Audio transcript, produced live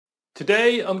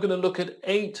Today I'm going to look at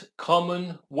 8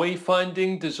 common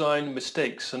wayfinding design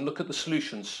mistakes and look at the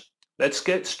solutions. Let's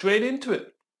get straight into it.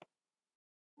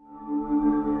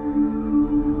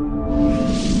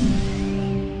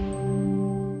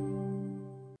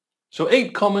 So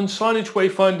 8 common signage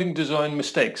wayfinding design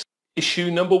mistakes.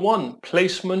 Issue number 1,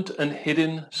 placement and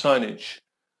hidden signage.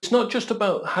 It's not just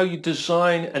about how you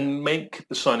design and make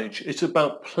the signage, it's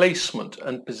about placement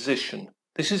and position.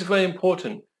 This is very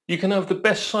important. You can have the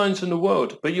best signs in the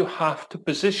world, but you have to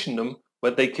position them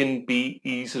where they can be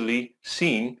easily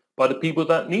seen by the people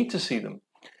that need to see them.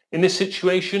 In this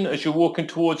situation, as you're walking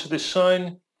towards this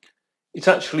sign, it's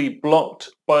actually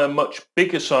blocked by a much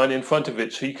bigger sign in front of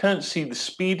it, so you can't see the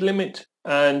speed limit,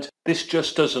 and this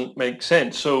just doesn't make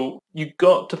sense. So you've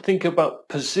got to think about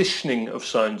positioning of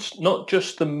signs, not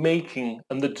just the making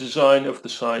and the design of the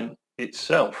sign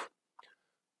itself.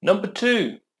 Number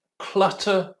 2,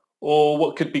 clutter, or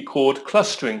what could be called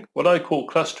clustering, what I call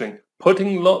clustering,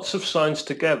 putting lots of signs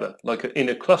together like in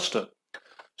a cluster.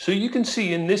 So you can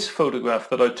see in this photograph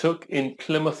that I took in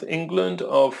Plymouth, England,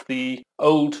 of the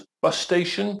old bus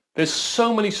station, there's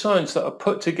so many signs that are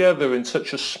put together in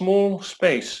such a small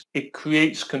space, it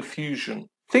creates confusion.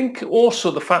 Think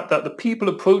also the fact that the people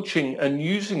approaching and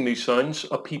using these signs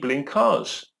are people in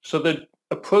cars, so they're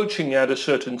approaching at a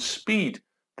certain speed.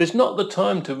 There's not the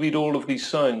time to read all of these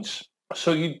signs.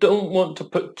 So you don't want to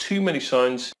put too many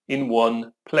signs in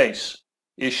one place.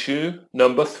 Issue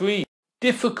number 3,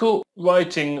 difficult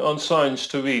writing on signs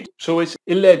to read, so it's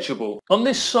illegible. On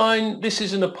this sign, this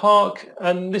is in a park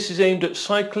and this is aimed at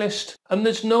cyclists, and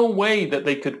there's no way that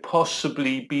they could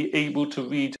possibly be able to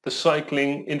read the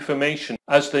cycling information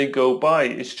as they go by.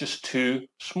 It's just too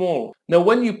small. Now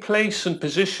when you place and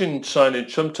position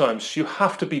signage, sometimes you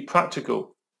have to be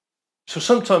practical. So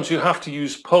sometimes you have to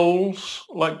use poles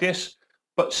like this,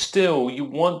 but still you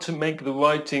want to make the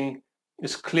writing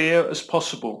as clear as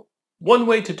possible. One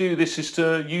way to do this is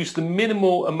to use the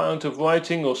minimal amount of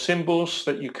writing or symbols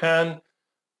that you can,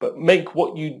 but make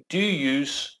what you do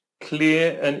use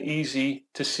clear and easy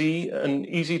to see and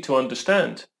easy to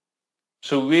understand.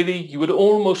 So really you would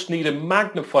almost need a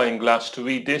magnifying glass to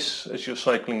read this as you're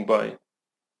cycling by.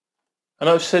 And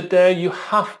I've said there, you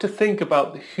have to think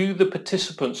about who the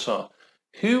participants are.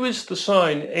 Who is the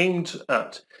sign aimed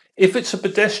at? If it's a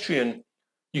pedestrian,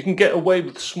 you can get away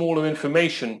with smaller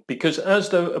information because as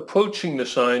they're approaching the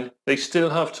sign, they still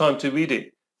have time to read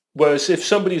it. Whereas if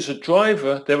somebody's a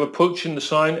driver, they're approaching the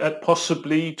sign at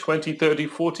possibly 20, 30,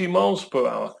 40 miles per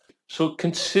hour. So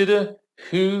consider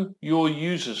who your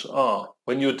users are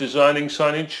when you're designing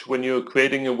signage, when you're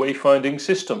creating a wayfinding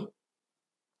system.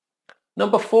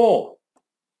 Number 4,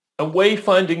 a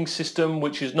wayfinding system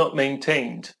which is not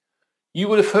maintained. You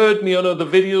would have heard me on other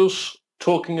videos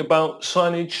talking about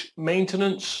signage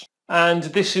maintenance, and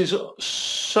this is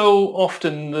so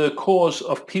often the cause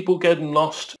of people getting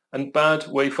lost and bad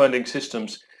wayfinding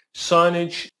systems.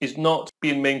 Signage is not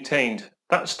being maintained.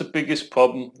 That's the biggest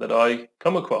problem that I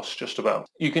come across just about.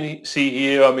 You can see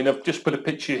here, I've just put a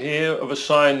picture here of a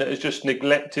sign that is just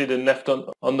neglected and left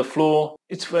on the floor.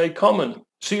 It's very common.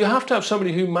 So you have to have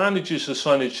somebody who manages the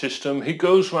signage system, who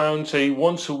goes around, say,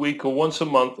 once a week or once a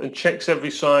month and checks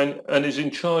every sign and is in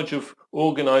charge of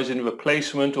organizing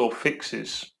replacement or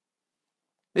fixes.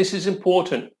 This is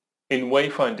important in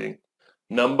wayfinding.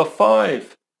 Number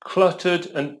 5, cluttered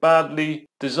and badly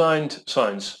designed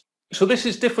signs. So this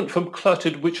is different from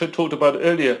cluttered, which I talked about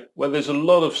earlier, where there's a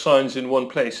lot of signs in one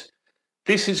place.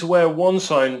 This is where one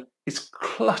sign is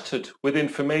cluttered with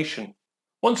information.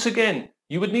 Once again,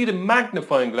 you would need a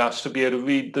magnifying glass to be able to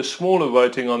read the smaller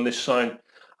writing on this sign.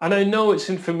 And I know it's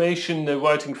information they're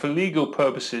writing for legal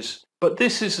purposes, but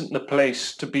this isn't the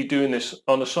place to be doing this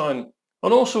on a sign.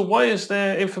 And also, why is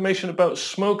there information about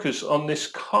smokers on this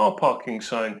car parking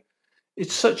sign?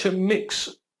 It's such a mix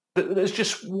that there's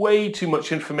just way too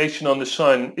much information on the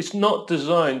sign. It's not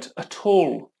designed at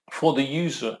all for the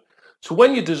user. So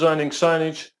when you're designing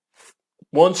signage,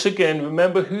 once again,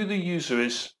 remember who the user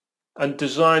is and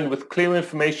design with clear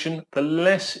information. The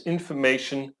less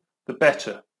information, the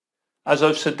better. As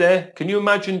I've said there, can you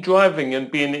imagine driving and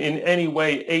being in any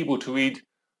way able to read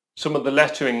some of the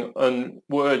lettering and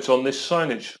words on this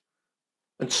signage?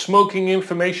 And smoking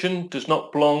information does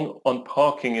not belong on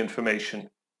parking information.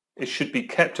 It should be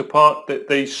kept apart, that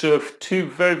they serve two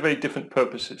very, very different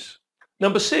purposes.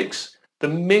 Number 6, the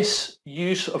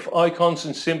misuse of icons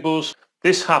and symbols.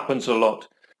 This happens a lot.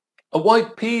 A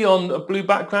white P on a blue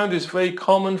background is very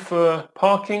common for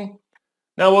parking.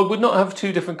 Now I would not have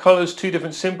 2 different colors, 2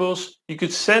 different symbols. You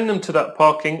could send them to that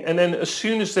parking, and then as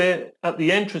soon as they're at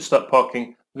the entrance to that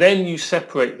parking, then you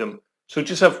separate them. So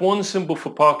just have one symbol for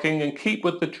parking and keep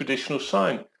with the traditional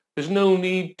sign. There's no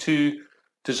need to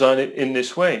design it in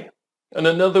this way. And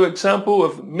another example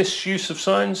of misuse of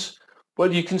signs,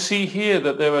 well, you can see here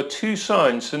that there are two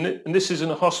signs, and this is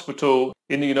in a hospital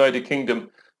in the United Kingdom.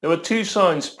 There are two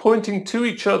signs pointing to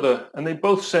each other, and they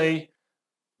both say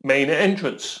main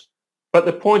entrance, but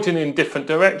they're pointing in different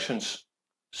directions.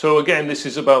 So again, this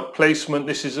is about placement.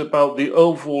 This is about the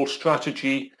overall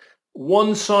strategy.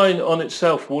 One sign on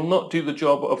itself will not do the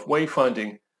job of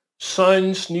wayfinding.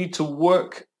 Signs need to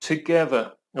work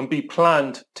together and be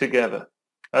planned together.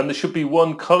 And there should be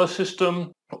one color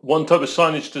system, one type of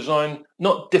signage design,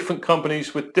 not different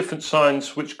companies with different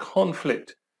signs which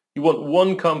conflict. You want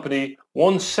one company,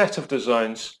 one set of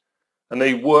designs, and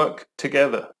they work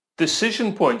together.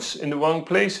 Decision points in the wrong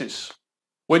places.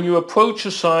 When you approach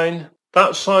a sign,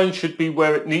 that sign should be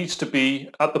where it needs to be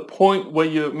at the point where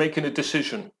you're making a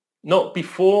decision, not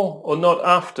before or not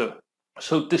after.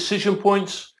 So decision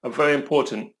points are very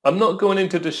important. I'm not going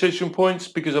into decision points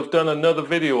because I've done another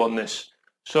video on this.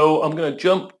 So I'm going to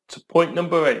jump to point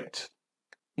number 8.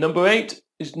 Number 8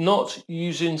 is not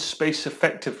using space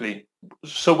effectively.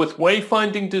 So with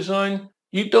wayfinding design,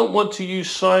 you don't want to use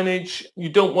signage, you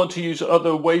don't want to use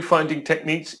other wayfinding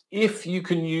techniques if you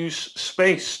can use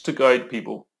space to guide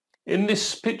people. In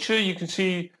this picture, you can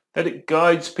see that it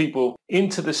guides people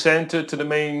into the center to the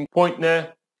main point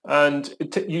there, and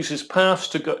it uses paths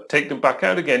to take them back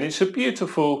out again. It's a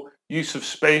beautiful use of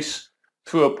space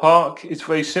through a park. It's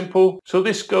very simple. So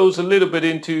this goes a little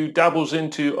bit dabbles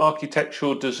into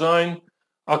architectural design.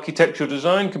 Architectural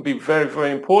design can be very,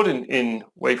 very important in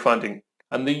wayfinding,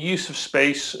 and the use of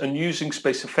space and using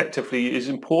space effectively is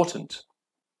important.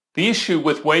 The issue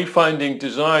with wayfinding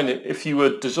design, if you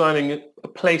were designing a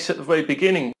place at the very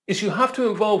beginning, is you have to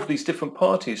involve these different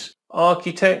parties.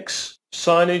 Architects,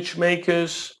 signage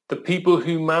makers, the people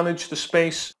who manage the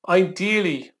space.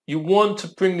 Ideally, you want to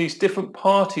bring these different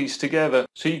parties together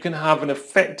so you can have an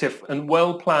effective and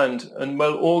well-planned and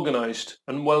well-organized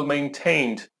and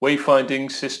well-maintained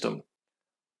wayfinding system.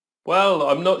 Well,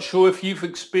 I'm not sure if you've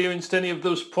experienced any of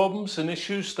those problems and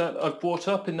issues that I've brought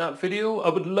up in that video. I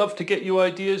would love to get your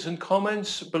ideas and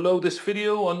comments below this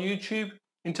video on YouTube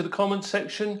into the comments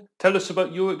section. Tell us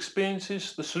about your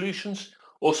experiences, the solutions.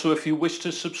 Also, if you wish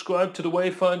to subscribe to the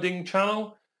Wayfinding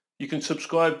channel, you can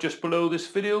subscribe just below this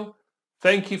video.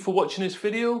 Thank you for watching this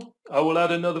video. I will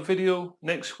add another video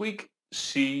next week.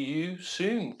 See you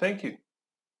soon. Thank you.